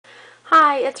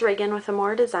Hi, it's Reagan with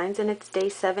Amora Designs, and it's day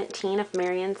 17 of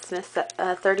Marion Smith's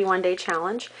 31-day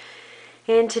challenge.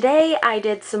 And today I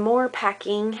did some more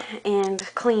packing and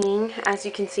cleaning. As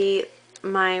you can see,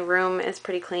 my room is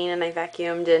pretty clean and I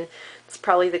vacuumed, and it's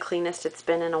probably the cleanest it's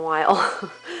been in a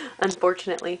while,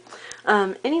 unfortunately.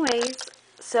 Anyways,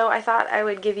 so I thought I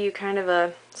would give you kind of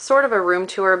a sort of a room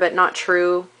tour, but not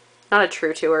a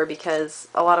true tour, because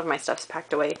a lot of my stuff's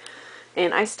packed away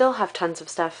and I still have tons of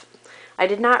stuff. I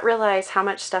did not realize how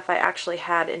much stuff I actually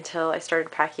had until I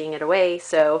started packing it away,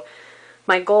 so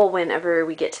my goal whenever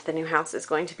we get to the new house is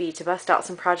going to be to bust out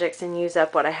some projects and use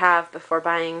up what I have before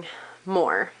buying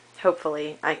more.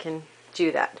 Hopefully I can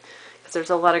do that, because there's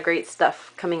a lot of great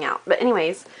stuff coming out. But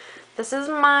anyways, this is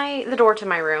the door to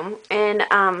my room, and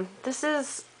this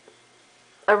is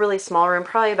a really small room,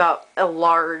 probably about a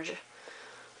large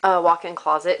walk-in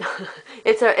closet.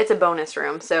 It's a bonus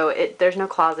room, so there's no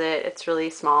closet. It's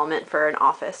really small, meant for an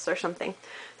office or something.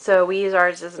 So we use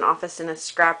ours as an office and a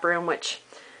scrap room, which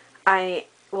I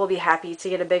will be happy to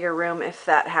get a bigger room if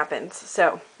that happens.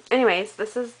 So anyways,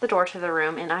 this is the door to the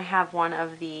room, and I have one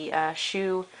of the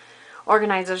shoe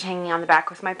organizers hanging on the back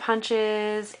with my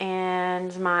punches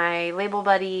and my label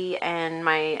buddy and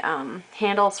my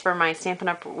handles for my Stampin'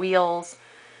 Up! Wheels,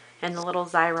 and the little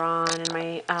Xyron, and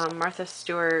my Martha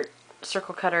Stewart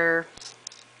circle cutter,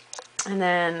 and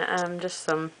then just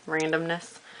some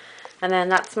randomness. And then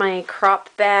that's my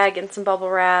crop bag and some bubble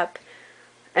wrap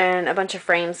and a bunch of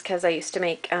frames, because I used to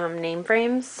make name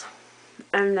frames.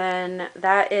 And then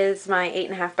that is my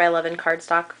 8.5 by 11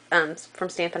 cardstock from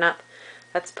Stampin' Up!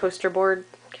 That's poster board,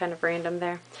 kind of random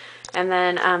there. And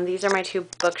then these are my two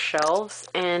bookshelves,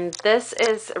 and this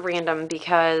is random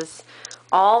because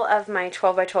all of my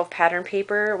 12 by 12 pattern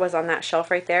paper was on that shelf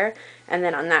right there, and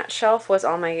then on that shelf was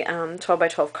all my 12 by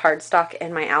 12 cardstock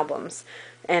and my albums,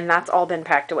 and that's all been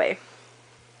packed away.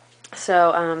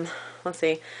 So let's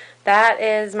see, that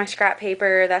is my scrap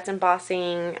paper, that's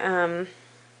embossing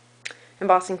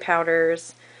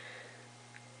powders.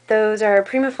 Those are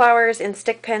Prima flowers and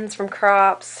stick pins from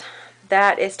Crops.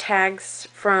 That is tags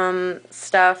from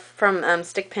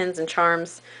stick pins and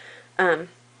charms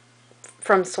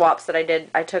from swaps that I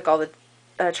did. I took all the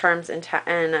charms and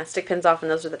stick pins off, and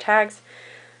those are the tags.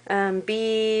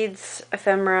 Beads,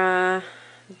 ephemera,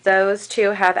 those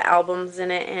two have albums in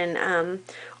it and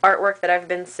artwork that I've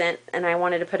been sent, and I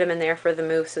wanted to put them in there for the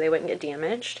move so they wouldn't get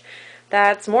damaged.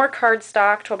 That's more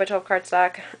cardstock, 12 by 12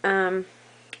 cardstock.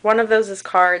 One of those is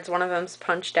cards, one of them's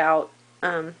punched out,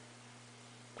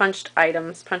 punched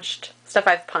items, punched stuff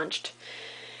I've punched.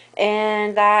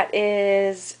 And that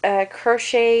is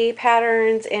crochet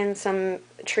patterns and some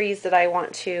trees that I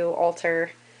want to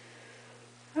alter.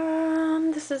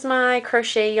 This is my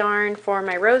crochet yarn for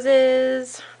my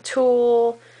roses,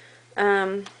 tulle,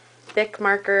 thick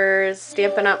markers,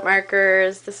 Stampin' Up!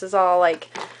 Markers. This is all like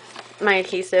my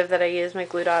adhesive that I use, my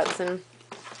glue dots, and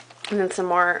then some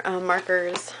more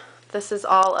markers. This is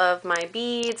all of my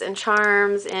beads and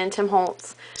charms and Tim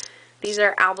Holtz. These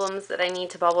are albums that I need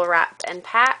to bubble wrap and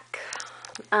pack.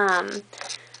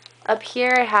 Up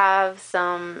here I have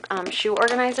some shoe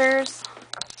organizers.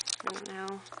 I don't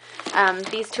know.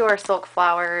 These two are silk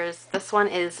flowers. This one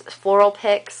is floral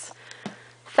picks,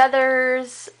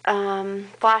 feathers,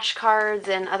 flashcards,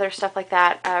 and other stuff like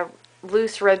that.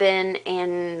 Loose ribbon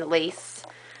and lace.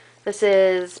 This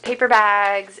is paper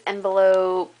bags,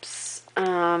 envelopes.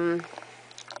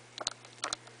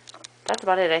 That's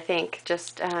about it, I think.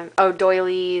 Just, oh,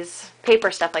 doilies,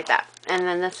 paper, stuff like that. And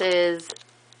then this is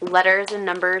letters and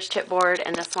numbers chipboard,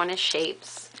 and this one is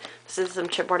shapes. This is some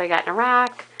chipboard I got in a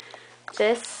rack.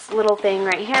 This little thing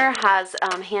right here has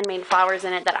handmade flowers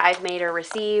in it that I've made or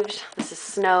received. This is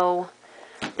snow.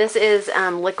 This is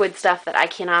liquid stuff that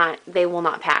they will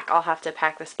not pack. I'll have to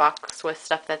pack this box with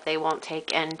stuff that they won't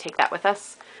take and take that with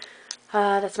us.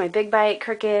 That's my Big Bite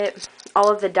Cricut. All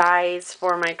of the dies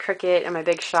for my Cricut and my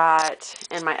Big Shot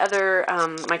and my other,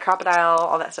 my Crocodile,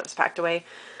 all that stuff is packed away.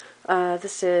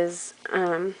 This is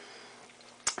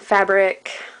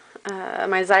fabric,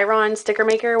 my Xyron sticker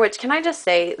maker, which, can I just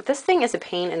say, this thing is a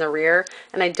pain in the rear,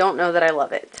 and I don't know that I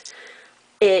love it.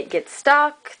 It gets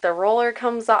stuck, the roller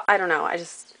comes off, I don't know,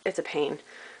 it's a pain.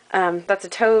 That's a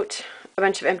tote, a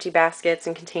bunch of empty baskets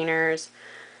and containers.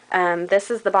 This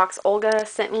is the box Olga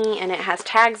sent me, and it has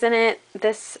tags in it.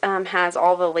 This has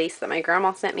all the lace that my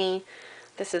grandma sent me.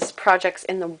 This is projects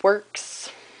in the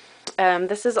works.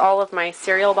 This is all of my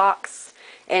cereal box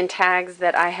and tags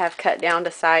that I have cut down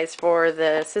to size for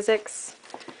the Sizzix,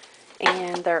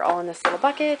 and they're all in this little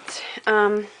bucket.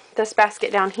 This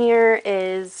basket down here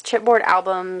is chipboard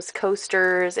albums,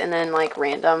 coasters, and then like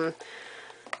random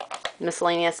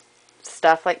miscellaneous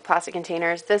stuff like plastic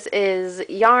containers. This is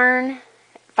yarn,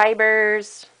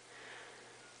 fibers,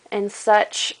 and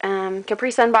such.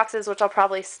 Capri Sun boxes, which I'll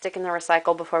probably stick in the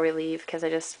recycle before we leave because I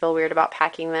just feel weird about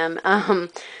packing them.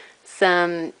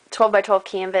 Some 12 by 12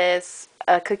 canvas,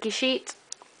 a cookie sheet,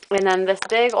 and then this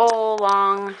big old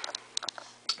long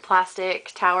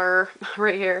plastic tower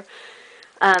right here.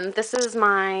 This is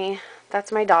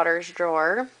that's my daughter's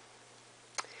drawer.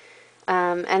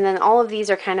 And then all of these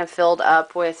are kind of filled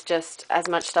up with just as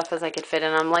much stuff as I could fit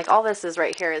in them. Like all this is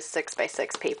right here is 6 by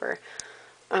 6 paper.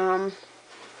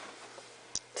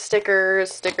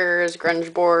 Stickers,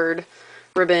 grunge board,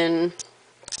 ribbon.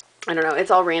 I don't know.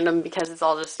 It's all random because it's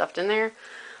all just stuffed in there.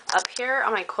 Up here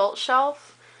on my quilt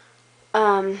shelf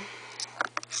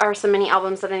are some mini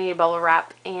albums that I need to bubble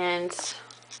wrap and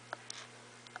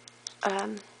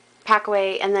pack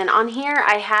away. And then on here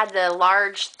I had the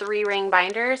large 3-ring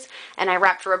binders, and I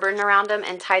wrapped ribbon around them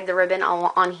and tied the ribbon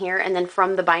on here, and then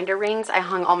from the binder rings I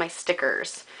hung all my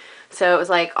stickers. So it was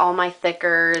like all my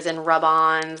thickers and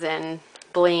rub-ons and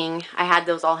bling. I had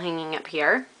those all hanging up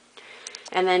here.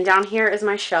 And then down here is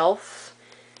my shelf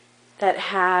that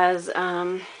has,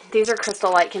 these are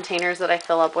crystal light containers that I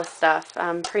fill up with stuff.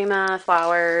 Prima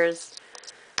flowers,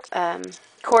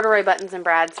 corduroy buttons and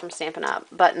brads from Stampin' Up,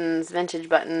 buttons, vintage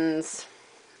buttons,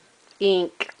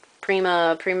 ink,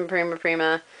 Prima,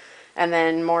 and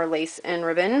then more lace and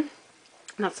ribbon.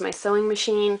 That's my sewing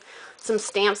machine. Some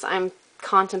stamps I'm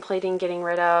contemplating getting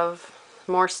rid of,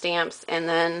 more stamps, and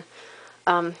then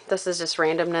this is just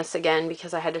randomness again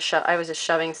because I was just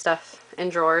shoving stuff in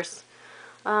drawers.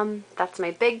 That's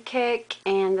my big kick,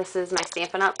 and this is my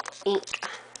Stampin' Up ink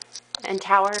and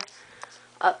tower.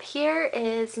 Up here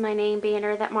is my name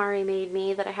banner that Mari made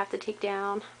me that I have to take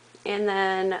down. And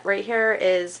then right here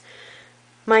is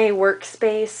my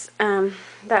workspace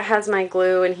that has my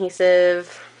glue,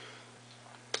 adhesive,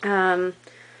 nail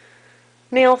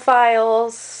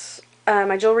files,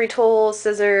 my jewelry tools,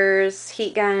 scissors,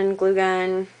 heat gun, glue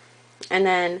gun, and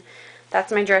then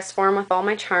that's my dress form with all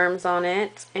my charms on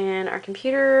it, and our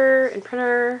computer and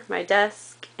printer, my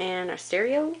desk, and our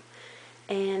stereo.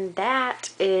 And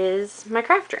that is my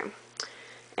craft room.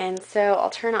 And so I'll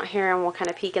turn out here and we'll kind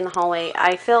of peek in the hallway.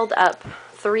 I filled up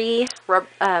 3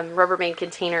 Rubbermaid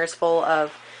containers full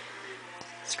of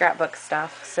scrapbook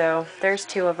stuff. So there's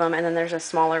 2 of them, and then there's a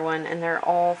smaller one, and they're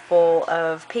all full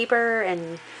of paper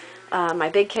and my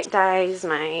big kick dies,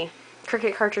 my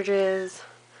Cricut cartridges.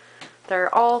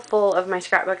 They're all full of my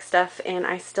scrapbook stuff, and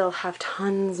I still have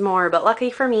tons more, but lucky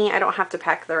for me I don't have to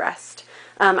pack the rest.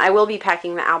 I will be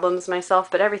packing the albums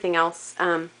myself, but everything else,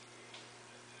 oh,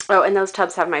 and those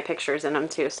tubs have my pictures in them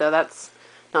too, so that's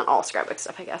not all scrapbook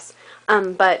stuff, I guess.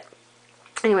 But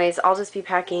anyways, I'll just be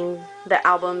packing the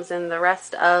albums, and the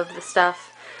rest of the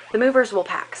stuff the movers will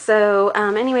pack. So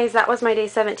anyways, that was my day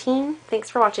 17. Thanks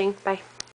for watching. Bye.